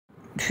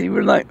See,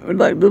 we're like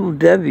little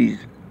Debbie's,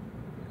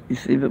 you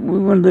see, but we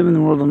want to live in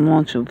the world of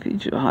Macho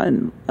Pizza Hut,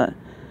 and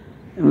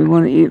we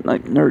want to eat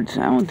like nerd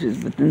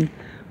sandwiches, but then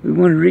we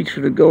want to reach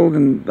for the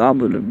golden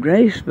goblet of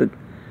grace, but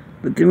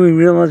then we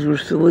realize we're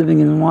still living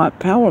in white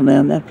power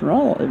land after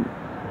all.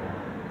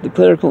 The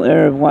clerical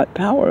era of white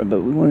power,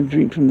 but we want to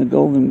drink from the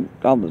golden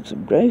goblets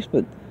of grace,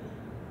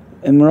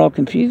 and we're all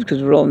confused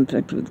because we're all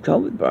infected with the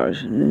COVID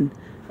virus, and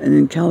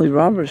then Kelly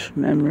Roberts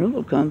from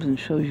Amarillo comes and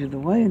shows you the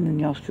way, and then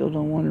y'all still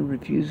don't want to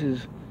refuse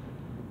his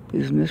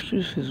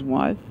mistress, his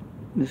wife,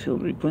 Miss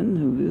Hillary Clinton,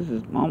 who is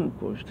his mom, of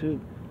course, too,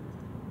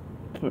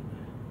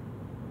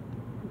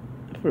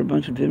 for a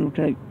bunch of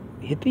Democratic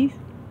hippies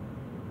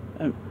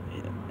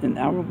and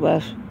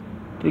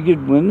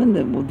hourglass-figured women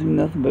that will do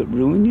nothing but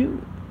ruin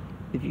you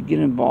if you get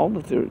involved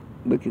with their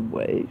wicked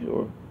ways,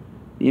 or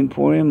the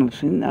Emporium of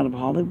Sin out of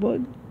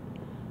Hollywood,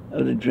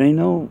 or the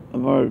Drano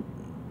of our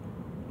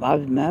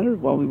Lives Matter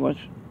while we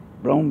watch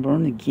Rome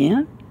burn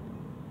again.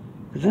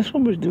 Because that's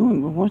what we're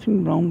doing. We're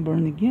watching Rome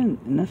burn again.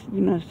 And that's the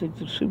United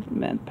States of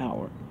Superman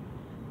power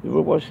that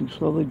we're watching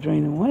slowly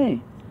drain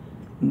away.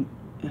 I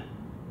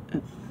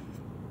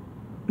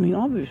mean,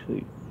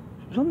 obviously,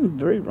 there's something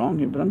very wrong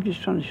here, but I'm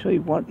just trying to show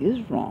you what is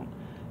wrong.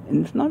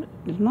 And it's not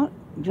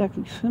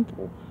exactly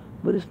simple,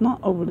 but it's not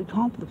overly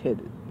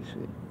complicated, you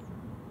see.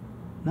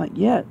 Not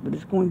yet, but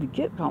it's going to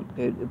get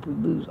complicated if we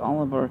lose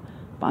all of our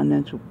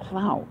financial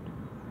clout.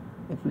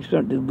 If we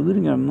start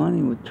diluting our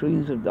money with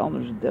trillions of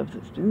dollars of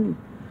deficit spending,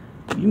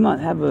 you might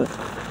have a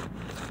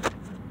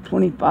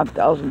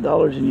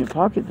 $25,000 in your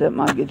pocket that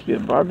might get you a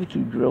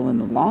barbecue grill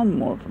and a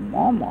lawnmower from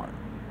Walmart,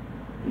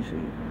 you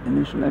see. And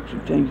then some extra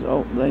change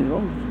later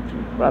on to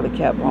ride a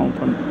cab home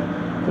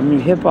from your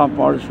hip-hop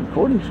artist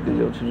recording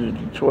studio to the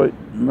Detroit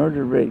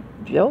murder rate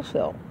jail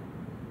cell.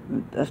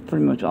 That's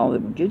pretty much all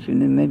it would get you.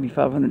 And then maybe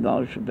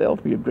 $500 for bail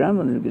for your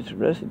grandmother who gets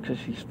arrested because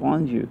she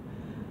spawns you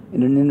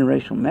in an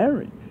interracial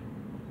marriage.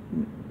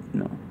 You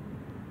know.